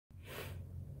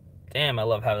Damn, I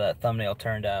love how that thumbnail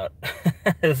turned out.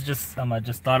 It's just something I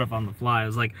just thought of on the fly. I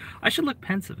was like, I should look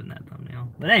pensive in that thumbnail.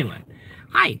 But anyway,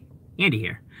 hi, Andy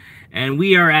here. And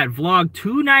we are at vlog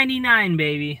 299,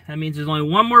 baby. That means there's only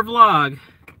one more vlog.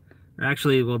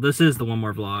 Actually, well, this is the one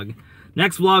more vlog.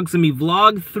 Next vlog's gonna be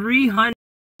vlog 300.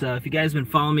 So if you guys have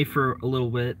been following me for a little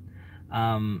bit,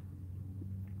 I've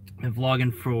been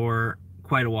vlogging for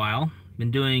quite a while.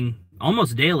 Been doing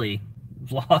almost daily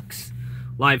vlogs,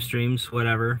 live streams,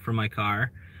 whatever, from my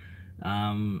car.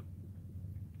 And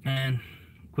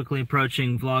quickly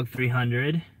approaching vlog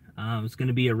 300. It's going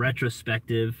to be a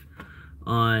retrospective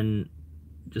on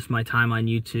just my time on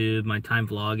YouTube, my time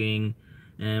vlogging,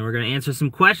 and we're going to answer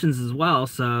some questions as well.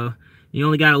 So you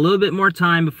only got a little bit more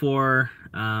time before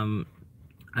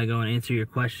I go and answer your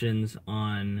questions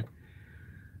on,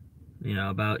 you know,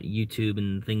 about YouTube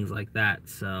and things like that.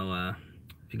 So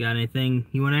if you got anything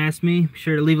you want to ask me, be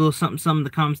sure to leave a little something in the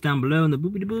comments down below in the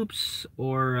boopity boops,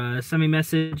 or send me a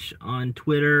message on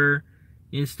Twitter,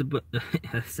 Instabook.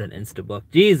 I said Instabook.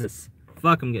 Jesus,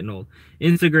 fuck, I'm getting old.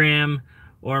 Instagram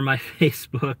or my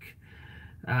Facebook.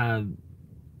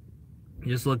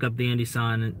 Just look up the Andy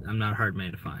San. I'm not hard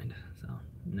made to find. So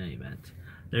in any event,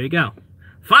 there you go.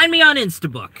 Find me on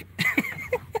Instabook.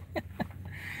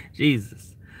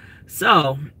 Jesus.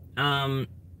 So,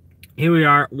 here we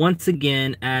are once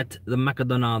again at the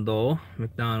McDonald's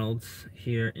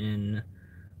here in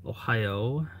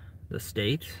Ohio, the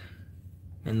state.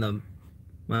 In the,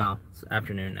 well, it's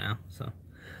afternoon now, so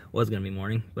it was gonna be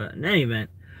morning, but in any event.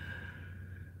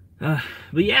 But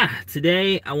yeah,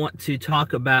 today I want to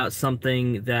talk about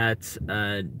something that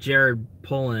Jared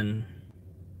Polin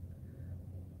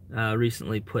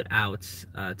recently put out,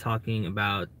 talking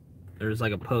about. There's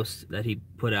like a post that he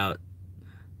put out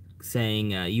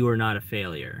saying, you are not a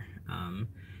failure.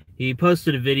 He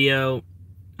posted a video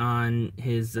on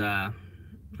his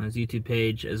YouTube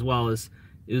page, as well as,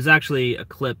 it was actually a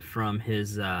clip from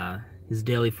his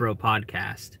Daily Fro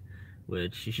podcast,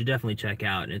 which you should definitely check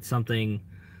out. It's something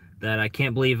that I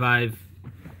can't believe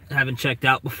haven't checked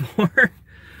out before.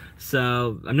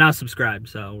 So I'm not subscribed,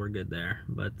 so we're good there.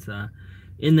 But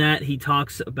in that, he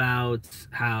talks about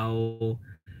how,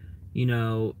 you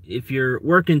know, if you're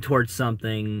working towards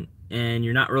something and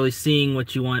you're not really seeing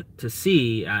what you want to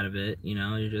see out of it, you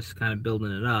know, you're just kind of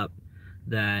building it up,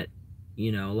 that,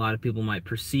 you know, a lot of people might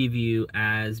perceive you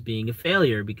as being a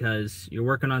failure because you're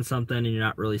working on something and you're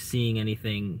not really seeing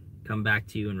anything come back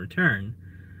to you in return.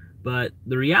 But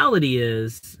the reality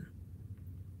is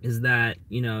that,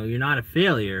 you know, you're not a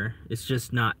failure. It's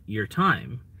just not your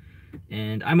time.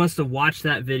 And I must have watched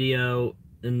that video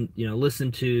and, you know,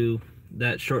 listened to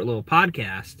that short little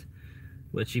podcast,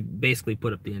 which he basically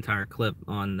put up the entire clip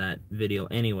on that video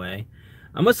anyway.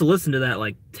 I must have listened to that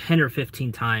like 10 or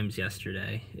 15 times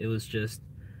yesterday. It was just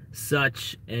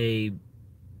such a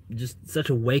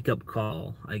wake-up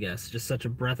call, I guess. Just such a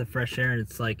breath of fresh air. And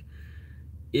it's like,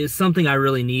 it's something I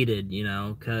really needed, you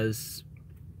know, because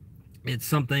it's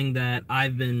something that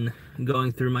I've been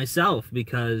going through myself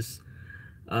because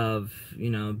of, you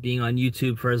know, being on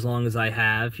YouTube for as long as I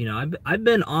have. You know, I've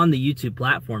been on the YouTube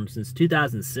platform since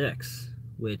 2006,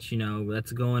 which, you know,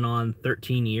 that's going on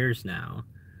 13 years now.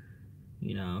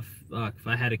 You know, if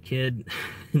I had a kid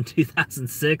in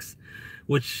 2006,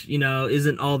 which, you know,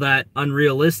 isn't all that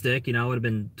unrealistic, you know, I would have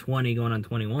been 20 going on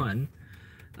 21.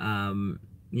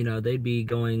 You know, they'd be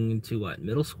going to what,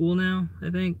 middle school now, I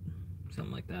think,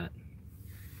 something like that.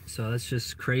 So that's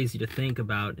just crazy to think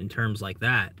about in terms like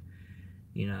that.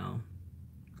 You know,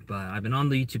 but I've been on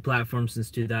the YouTube platform since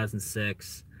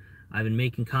 2006. I've been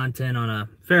making content on a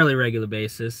fairly regular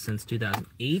basis since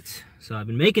 2008. So I've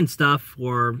been making stuff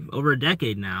for over a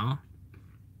decade now.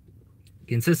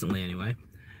 Consistently, anyway.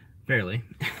 Fairly.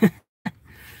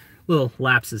 Little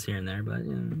lapses here and there, but,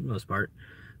 you know, most part.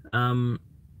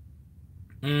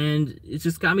 And it's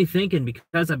just got me thinking,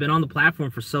 because I've been on the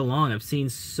platform for so long, I've seen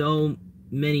so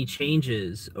many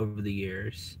changes over the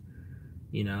years.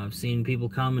 You know, I've seen people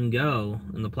come and go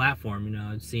on the platform. You know,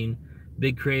 I've seen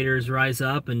big creators rise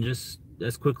up and just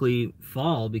as quickly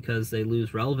fall because they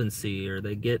lose relevancy or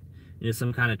they get into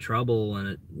some kind of trouble and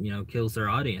it, you know, kills their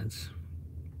audience.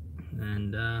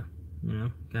 And, you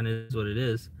know, kind of is what it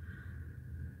is.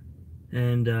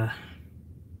 And,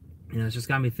 you know, it's just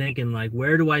got me thinking, like,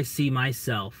 where do I see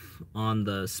myself on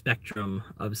the spectrum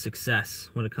of success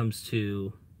when it comes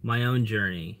to my own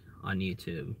journey on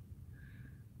YouTube?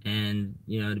 And,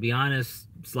 you know, to be honest,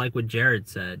 it's like what Jared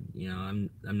said, you know, I'm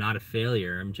not a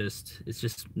failure. It's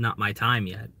just not my time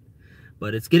yet.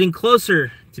 But it's getting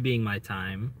closer to being my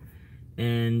time.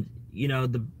 And, you know,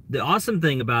 the awesome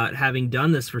thing about having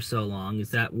done this for so long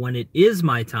is that when it is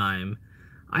my time,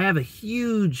 I have a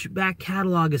huge back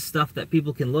catalog of stuff that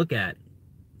people can look at,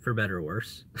 for better or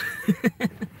worse.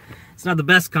 It's not the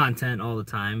best content all the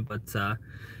time, but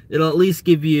it'll at least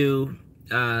give you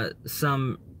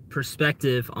some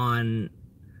perspective on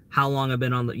how long I've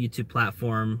been on the YouTube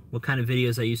platform, what kind of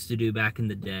videos I used to do back in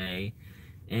the day,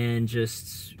 and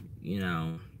just, you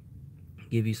know,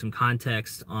 give you some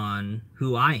context on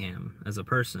who I am as a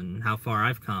person, how far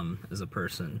I've come as a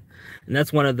person. And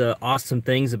that's one of the awesome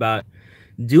things about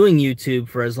doing YouTube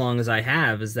for as long as I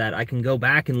have, is that I can go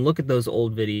back and look at those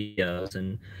old videos.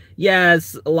 And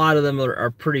yes, a lot of them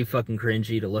are pretty fucking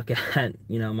cringy to look at.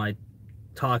 You know, my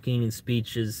talking and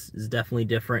speech is definitely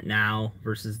different now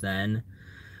versus then.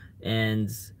 And,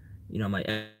 you know, my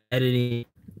editing,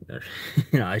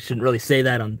 you know, I shouldn't really say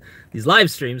that on these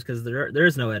live streams because there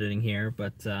is no editing here,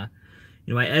 but you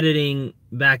know, my editing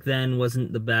back then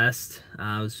wasn't the best.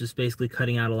 I was just basically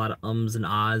cutting out a lot of ums and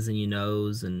ahs and you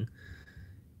knows and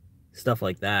stuff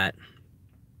like that.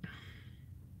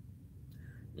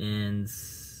 And,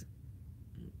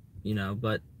 you know,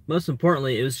 but most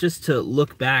importantly, it was just to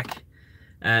look back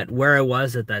at where I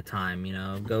was at that time, you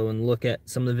know, go and look at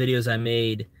some of the videos I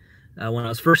made when I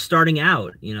was first starting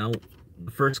out. You know,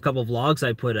 the first couple vlogs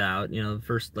I put out, you know, the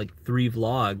first like 3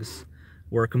 vlogs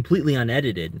were completely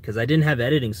unedited because I didn't have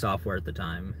editing software at the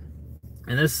time.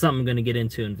 And this is something I'm going to get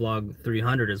into in vlog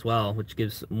 300 as well, which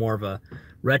gives more of a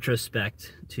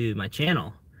retrospect to my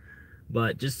channel.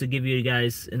 But just to give you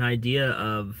guys an idea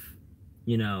of,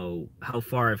 you know, how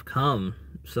far I've come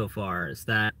so far, is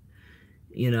that,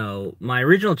 you know, my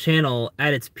original channel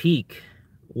at its peak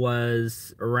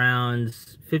was around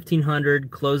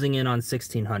 1,500, closing in on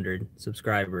 1,600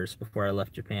 subscribers before I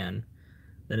left Japan.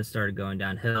 Then it started going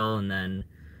downhill, and then,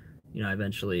 you know, I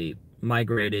eventually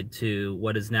migrated to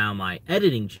what is now my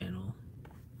editing channel,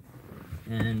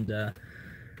 and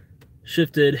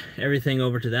shifted everything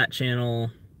over to that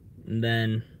channel. And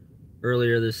then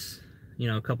earlier this, you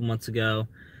know, a couple months ago,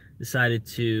 decided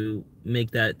to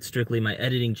make that strictly my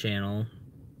editing channel,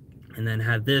 and then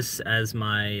have this as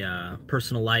my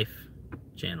personal life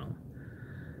channel.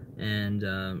 And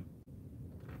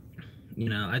you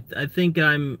know, I think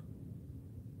I'm,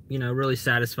 you know, really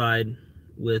satisfied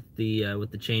with the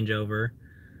changeover.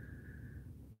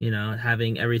 You know,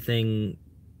 having everything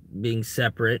being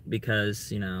separate,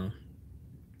 because, you know,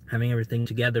 having everything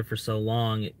together for so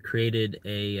long, it created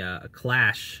a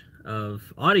clash of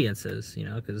audiences. You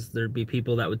know, because there'd be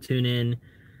people that would tune in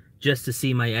just to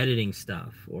see my editing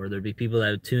stuff, or there'd be people that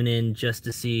would tune in just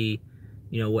to see,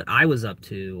 you know, what I was up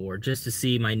to, or just to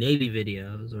see my Navy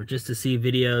videos, or just to see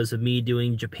videos of me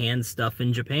doing Japan stuff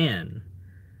in Japan.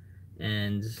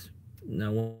 And, you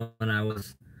know, when I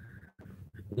was,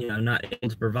 you know, not able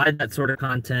to provide that sort of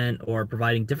content, or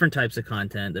providing different types of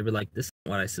content, they'd be like, this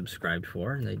isn't what I subscribed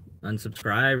for, and they'd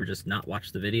unsubscribe or just not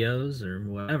watch the videos or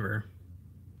whatever.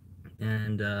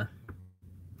 And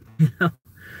you know,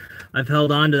 I've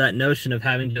held on to that notion of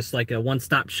having just like a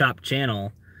one-stop shop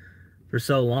channel for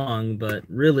so long, but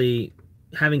really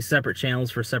having separate channels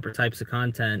for separate types of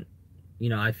content, you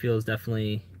know, I feel is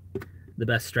definitely the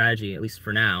best strategy, at least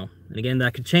for now. And again,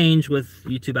 that could change with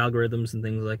YouTube algorithms and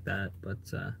things like that, but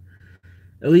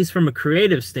at least from a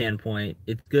creative standpoint,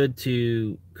 it's good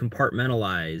to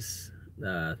compartmentalize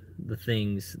the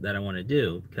things that I want to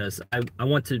do, because I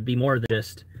want to be more than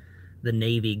just the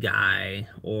Navy guy,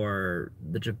 or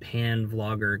the Japan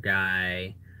vlogger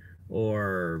guy,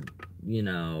 or, you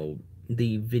know,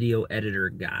 the video editor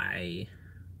guy.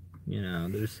 You know,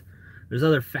 there's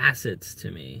other facets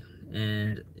to me.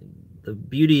 And the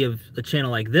beauty of a channel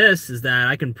like this is that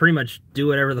I can pretty much do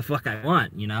whatever the fuck I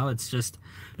want. You know, it's just,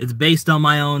 it's based on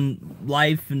my own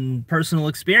life and personal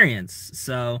experience.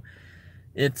 So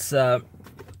it's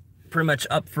pretty much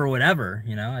up for whatever.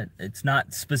 You know, it's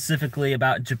not specifically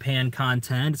about Japan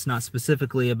content. It's not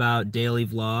specifically about daily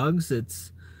vlogs.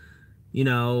 It's, you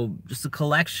know, just a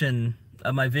collection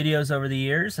of my videos over the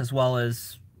years, as well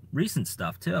as recent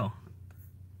stuff too.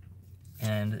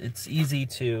 And it's easy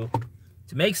to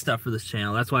make stuff for this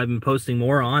channel. That's why I've been posting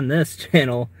more on this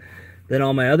channel than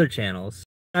all my other channels.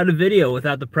 Out a video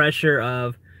without the pressure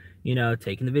of, you know,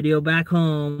 taking the video back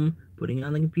home, putting it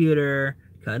on the computer,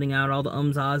 cutting out all the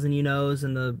ums, ahs, and you knows,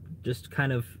 and the just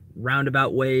kind of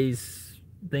roundabout ways,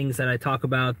 things that I talk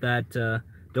about that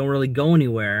don't really go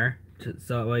anywhere,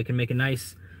 so I can make a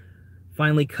nice,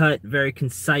 finely cut, very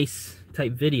concise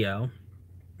type video.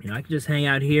 You know, I can just hang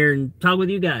out here and talk with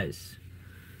you guys,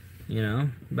 you know,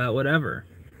 about whatever.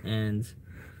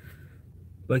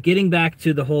 But getting back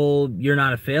to the whole "you're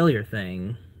not a failure"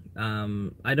 thing,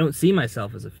 I don't see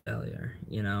myself as a failure.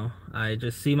 You know, I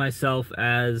just see myself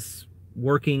as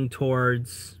working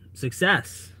towards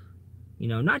success,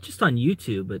 not just on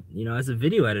YouTube, but, as a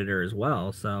video editor as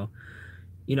well. So,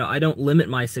 I don't limit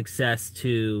my success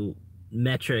to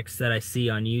metrics that I see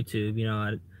on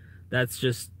YouTube. That's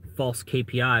just false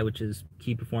KPI, which is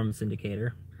key performance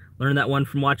indicator. Learned that one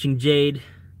from watching Jade's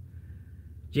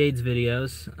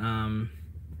videos.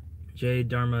 Jade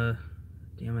Dharma,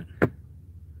 damn it.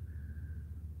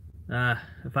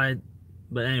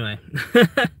 But anyway.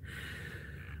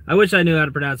 I wish I knew how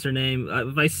to pronounce her name.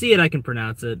 If I see it, I can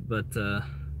pronounce it, but I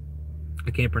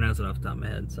can't pronounce it off the top of my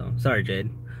head, so sorry, Jade.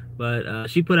 But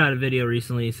she put out a video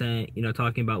recently saying,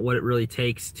 talking about what it really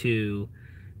takes to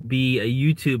be a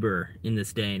YouTuber in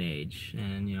this day and age.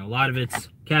 And, a lot of it's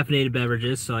caffeinated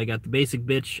beverages, so I got the basic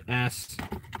bitch ass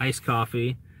iced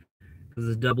coffee. This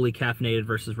is doubly caffeinated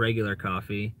versus regular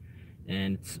coffee,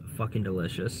 and it's fucking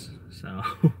delicious. So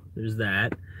there's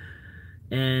that.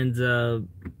 And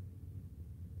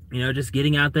just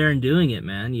getting out there and doing it,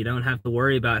 man. You don't have to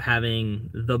worry about having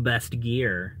the best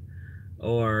gear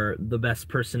or the best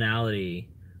personality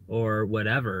or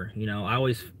whatever. I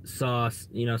always saw,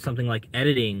 something like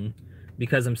editing,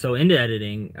 because I'm so into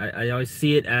editing. I always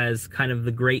see it as kind of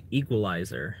the great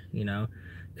equalizer,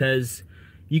 because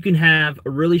you can have a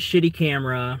really shitty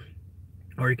camera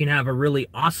or you can have a really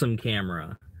awesome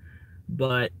camera,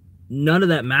 but none of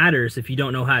that matters if you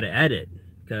don't know how to edit,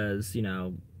 because,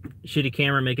 shitty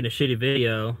camera making a shitty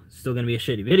video is still going to be a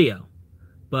shitty video.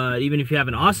 But even if you have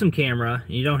an awesome camera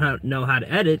and you don't know how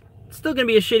to edit, it's still going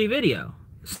to be a shitty video.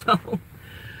 So,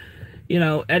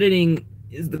 editing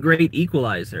is the great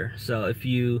equalizer. So if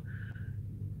you,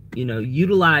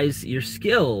 utilize your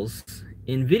skills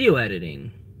in video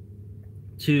editing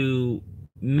to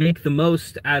make the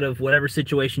most out of whatever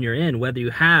situation you're in, whether you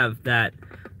have that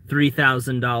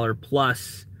 $3,000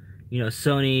 plus,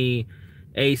 Sony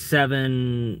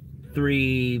A7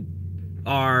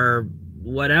 3R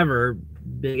whatever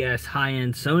big ass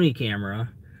high-end Sony camera,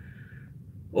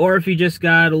 or if you just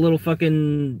got a little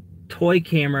fucking toy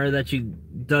camera that you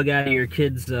dug out of your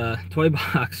kid's toy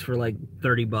box for like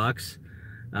 30 bucks.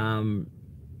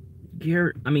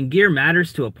 Gear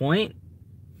matters to a point,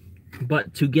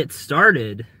 but to get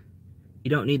started, you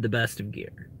don't need the best of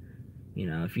gear.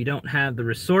 If you don't have the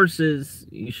resources,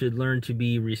 you should learn to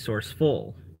be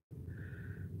resourceful,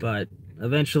 but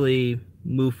eventually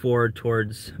move forward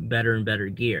towards better and better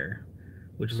gear,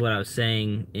 which is what I was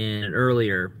saying in an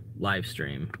earlier live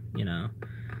stream,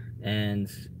 and,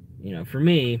 for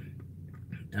me,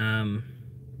 I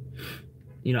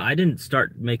didn't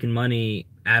start making money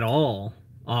at all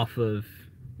off of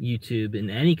YouTube in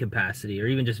any capacity, or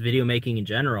even just video making in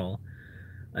general,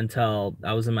 until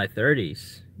I was in my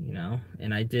 30s,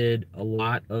 and I did a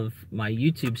lot of my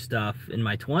YouTube stuff in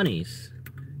my 20s.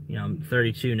 I'm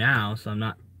 32 now, so I'm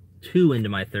not too into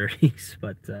my 30s,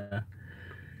 but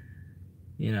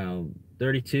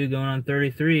 32 going on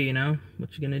 33,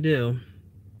 what you gonna do?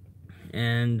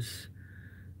 And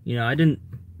I didn't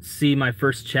see my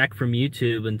first check from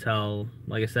YouTube until,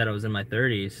 like I said, I was in my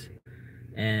 30s,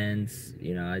 and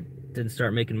I didn't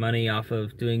start making money off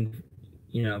of doing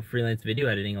freelance video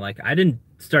editing. Like, I didn't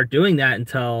start doing that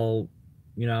until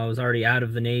I was already out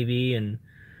of the Navy, and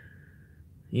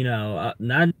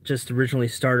not just originally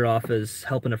started off as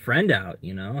helping a friend out,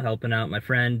 helping out my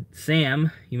friend Sam.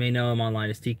 You may know him online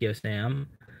as Tikio Sam.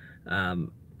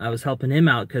 I was helping him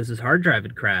out because his hard drive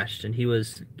had crashed, and he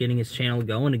was getting his channel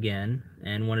going again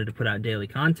and wanted to put out daily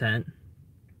content.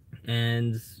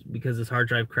 And because his hard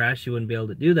drive crashed, he wouldn't be able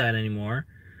to do that anymore.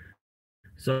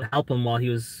 So I helped him while he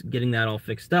was getting that all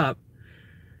fixed up.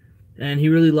 And he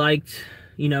really liked,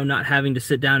 not having to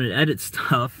sit down and edit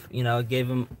stuff. It gave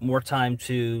him more time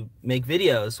to make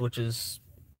videos, which is,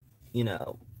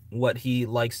 what he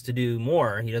likes to do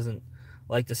more. He doesn't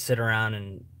like to sit around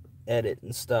and edit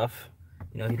and stuff.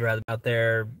 He'd rather be out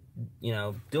there,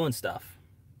 doing stuff.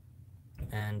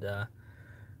 And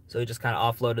so he just kind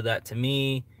of offloaded that to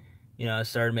me. I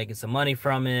started making some money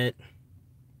from it.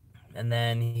 And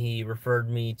then he referred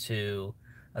me to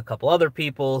a couple other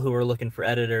people who were looking for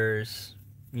editors.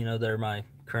 They're my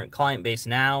current client base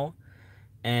now.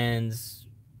 And,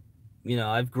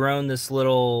 I've grown this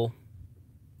little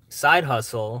side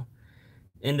hustle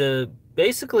into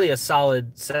basically a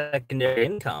solid secondary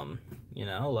income,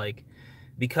 like,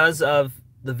 because of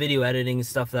the video editing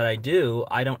stuff that I do,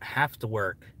 I don't have to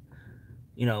work,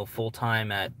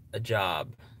 full-time at a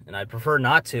job. And I prefer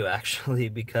not to, actually,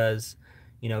 because,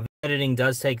 editing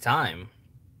does take time,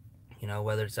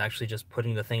 whether it's actually just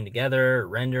putting the thing together,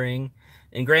 rendering.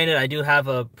 And granted, I do have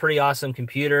a pretty awesome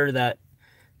computer that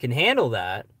can handle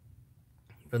that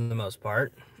for the most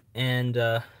part. And,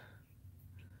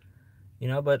 you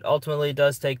know, but ultimately it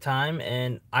does take time,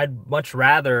 and I'd much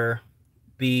rather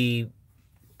be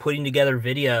putting together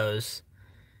videos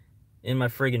in my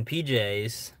friggin'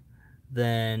 PJs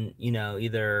than, you know,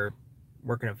 either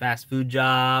working a fast food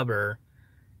job or,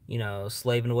 you know,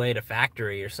 slaving away at a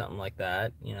factory or something like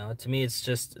that. You know, to me, it's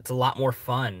a lot more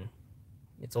fun.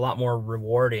 It's a lot more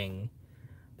rewarding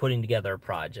putting together a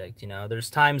project. You know, there's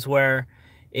times where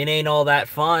it ain't all that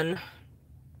fun.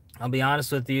 I'll be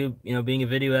honest with you, you know, being a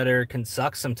video editor can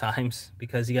suck sometimes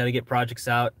because you got to get projects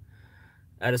out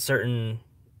at a certain,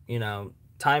 you know,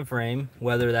 time frame,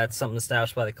 whether that's something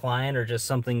established by the client or just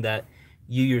something that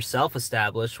you yourself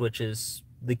establish, which is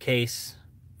the case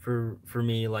for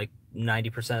me like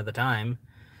 90% of the time.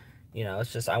 You know,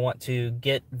 it's just I want to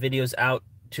get videos out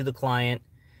to the client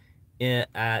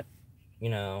at, you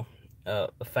know,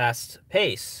 a fast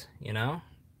pace, you know.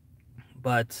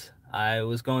 But I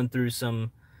was going through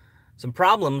some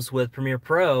problems with Premiere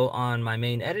Pro on my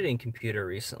main editing computer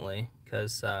recently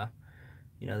because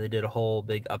you know, they did a whole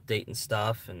big update and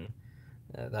stuff, and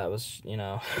that was, you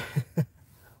know, a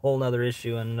whole nother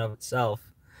issue in and of itself.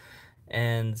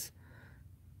 And,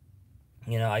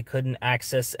 you know, I couldn't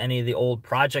access any of the old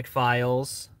project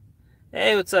files.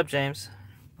 Hey, what's up, James?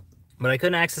 But I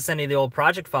couldn't access any of the old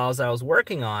project files that I was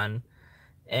working on,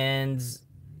 and,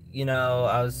 you know,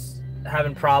 I was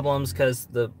having problems because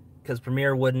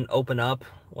Premiere wouldn't open up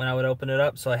when I would open it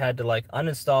up, so I had to like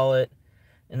uninstall it,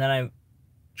 and then I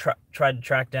tried to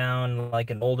track down like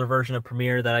an older version of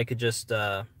Premiere that I could just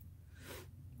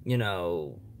you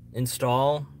know,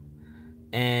 install,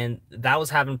 and that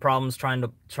was having problems trying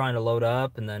to load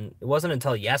up. And then it wasn't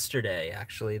until yesterday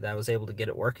actually that I was able to get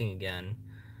it working again.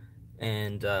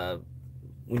 And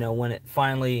you know, when it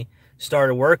finally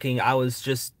started working, I was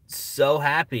just so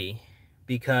happy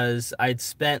because I'd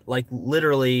spent like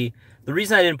literally, the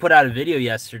reason I didn't put out a video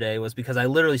yesterday was because I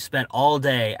literally spent all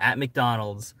day at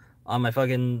McDonald's on my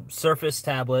fucking Surface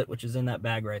tablet, which is in that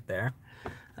bag right there,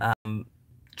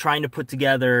 trying to put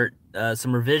together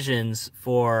some revisions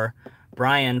for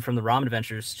Brian from the Ramen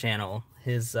Adventures channel,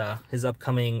 his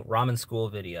upcoming ramen school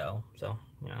video. So,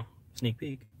 you know, sneak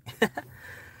peek.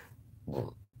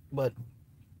 But,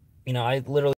 you know, I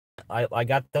literally, I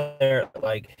got there at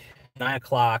like 9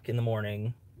 o'clock in the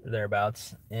morning,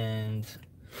 thereabouts, and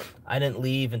I didn't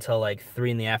leave until like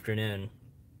 3 in the afternoon,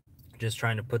 just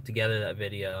trying to put together that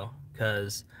video,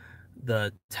 because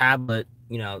the tablet,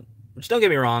 you know, which don't get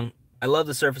me wrong, I love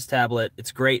the Surface tablet.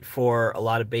 It's great for a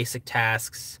lot of basic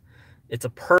tasks. It's a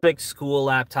perfect school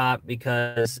laptop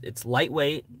because it's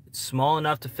lightweight, it's small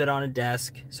enough to fit on a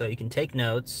desk, so you can take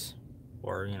notes,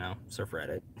 or, you know, surf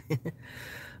Reddit.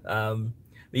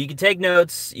 But you can take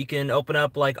notes, you can open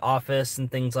up like Office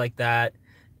and things like that,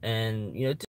 and, you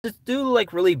know, just do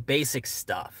like really basic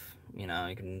stuff. You know,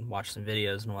 you can watch some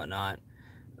videos and whatnot.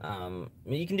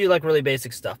 You can do like really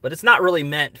basic stuff, but it's not really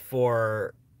meant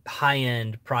for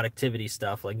high-end productivity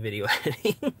stuff like video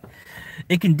editing.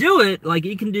 It can do it, like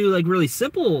you can do like really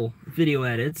simple video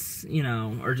edits, you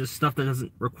know, or just stuff that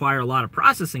doesn't require a lot of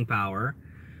processing power.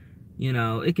 You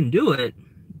know, it can do it,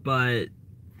 but,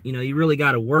 you know, you really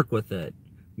got to work with it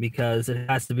because it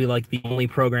has to be like the only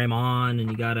program on,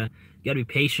 and you gotta be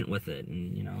patient with it.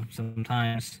 And, you know,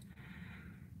 sometimes,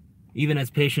 even as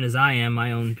patient as I am,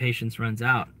 my own patience runs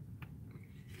out.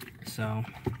 So,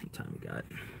 what time we got?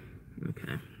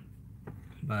 Okay.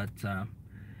 But,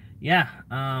 yeah,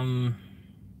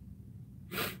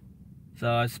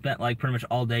 so I spent like pretty much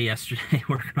all day yesterday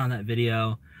working on that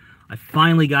video. I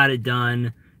finally got it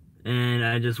done, and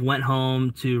I just went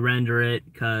home to render it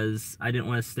because I didn't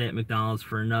want to stay at McDonald's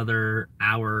for another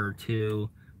hour or two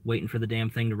waiting for the damn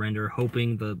thing to render,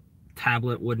 hoping the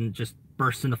tablet wouldn't just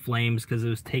burst into flames because it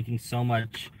was taking so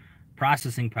much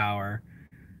processing power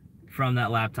from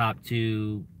that laptop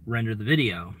to render the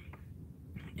video.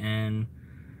 And,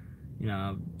 you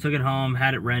know, took it home,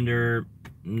 had it render,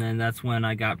 and then that's when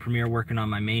I got Premiere working on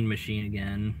my main machine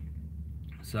again.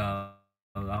 So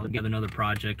I'll get another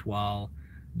project while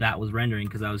that was rendering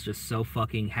because I was just so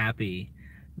fucking happy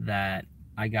that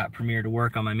I got Premiere to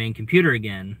work on my main computer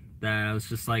again that I was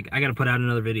just like, I gotta put out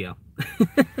another video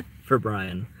for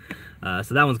Brian.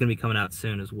 So that one's gonna be coming out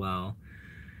soon as well.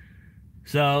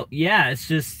 So yeah,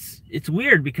 it's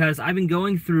weird because I've been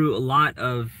going through a lot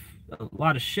of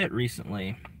shit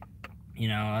recently. You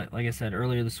know, like I said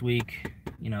earlier this week,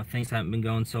 you know, things haven't been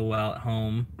going so well at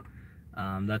home.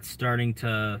 That's starting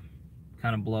to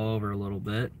kind of blow over a little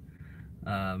bit.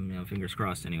 You know, fingers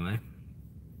crossed anyway.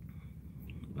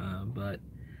 But,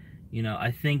 you know, I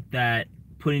think that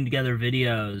putting together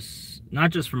videos,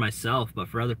 not just for myself, but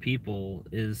for other people,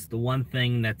 is the one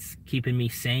thing that's keeping me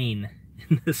sane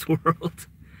in this world.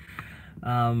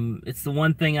 It's the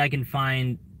one thing I can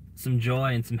find some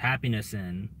joy and some happiness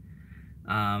in.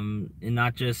 And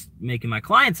not just making my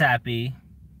clients happy,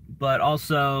 but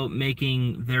also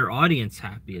making their audience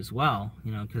happy as well.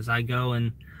 You know, because I go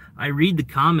and I read the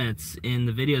comments in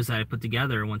the videos that I put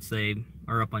together once they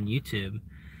are up on YouTube,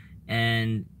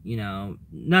 and you know,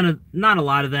 not a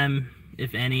lot of them,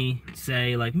 if any,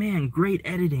 say like, "Man, great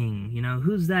editing. You know,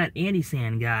 who's that Andy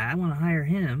Sand guy? I want to hire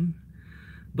him."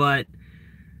 But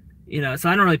you know, so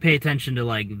I don't really pay attention to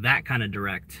like that kind of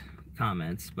direct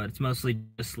comments, but it's mostly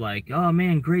just like, "Oh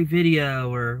man, great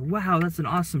video," or "Wow, that's an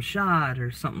awesome shot,"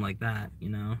 or something like that, you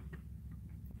know,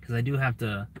 because I do have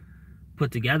to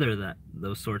put together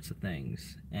those sorts of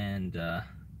things. And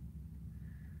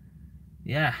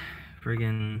yeah,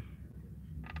 friggin',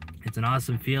 it's an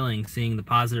awesome feeling seeing the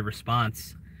positive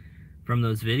response from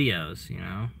those videos, you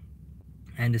know,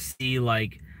 and to see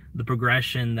like the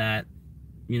progression that,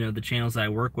 you know, the channels I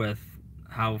work with,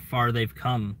 how far they've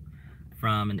come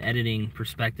from an editing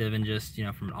perspective and just, you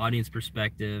know, from an audience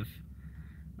perspective,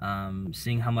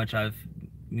 seeing how much I've,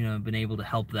 you know, been able to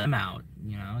help them out.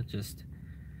 You know,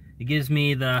 it gives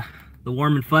me the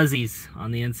warm and fuzzies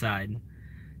on the inside,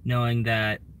 knowing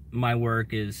that my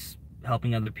work is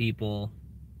helping other people,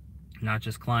 not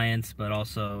just clients, but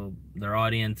also their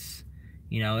audience.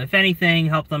 You know, if anything,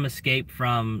 help them escape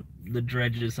from the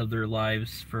dredges of their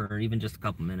lives for even just a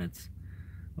couple minutes,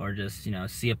 or just, you know,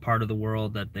 see a part of the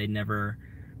world that they never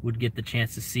would get the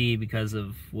chance to see because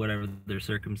of whatever their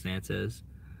circumstances.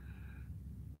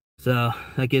 So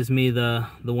that gives me the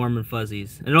warm and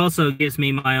fuzzies. It also gives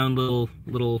me my own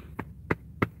little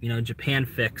you know, Japan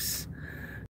fix,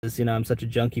 because, you know, I'm such a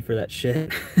junkie for that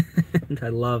shit. And I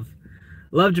love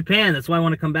Japan. That's why I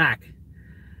want to come back.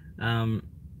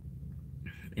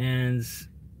 And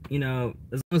you know,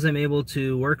 as long as I'm able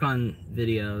to work on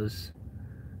videos,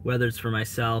 whether it's for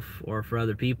myself or for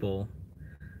other people,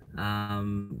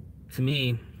 to me,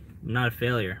 I'm not a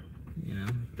failure. You know,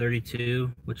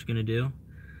 32, what you gonna do?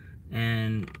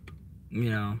 And you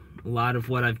know, a lot of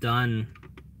what I've done,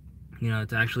 you know,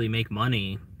 to actually make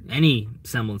money, any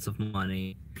semblance of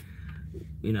money,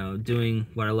 you know, doing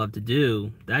what I love to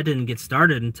do, that didn't get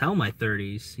started until my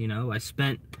 30s. You know, I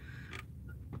spent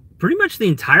pretty much the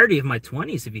entirety of my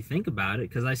 20s, if you think about it,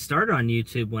 because I started on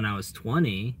YouTube when I was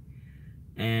 20,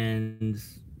 and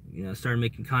you know, started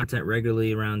making content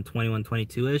regularly around 21,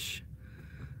 22-ish.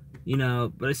 You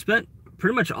know, but I spent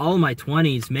pretty much all of my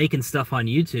 20s making stuff on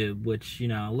YouTube, which, you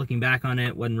know, looking back on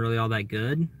it, wasn't really all that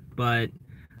good, but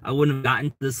I wouldn't have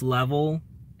gotten to this level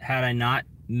had I not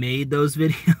made those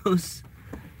videos.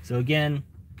 So again,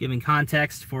 giving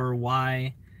context for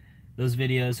why those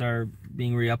videos are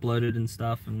being re-uploaded and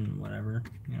stuff and whatever,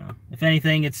 you know. If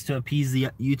anything, it's to appease the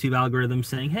YouTube algorithm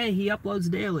saying, "Hey, he uploads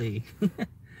daily."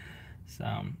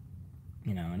 So,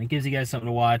 you know, and it gives you guys something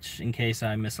to watch in case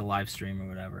I miss a live stream or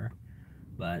whatever.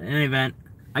 But in any event,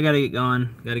 I gotta get going.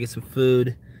 Gotta get some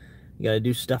food. Gotta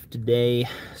do stuff today.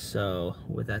 So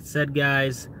with that said,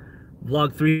 guys,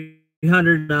 vlog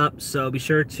 300 up. So be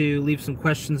sure to leave some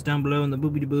questions down below in the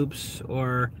boopity boops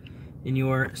or in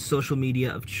your social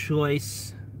media of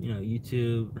choice. You know,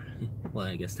 YouTube. Well,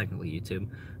 I guess technically YouTube,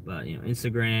 but you know,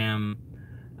 Instagram,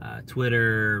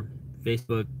 Twitter,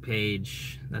 Facebook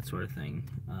page, that sort of thing.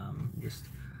 Just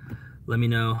let me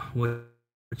know what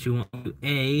you want to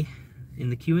do in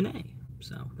the Q&A.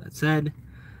 So that said,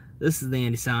 this is the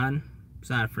Andy-san.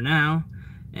 Sign for now,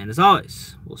 and as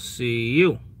always, we'll see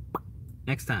you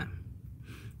next time.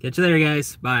 Catch you later,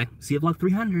 guys. Bye. See you vlog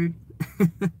 300.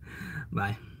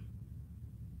 Bye.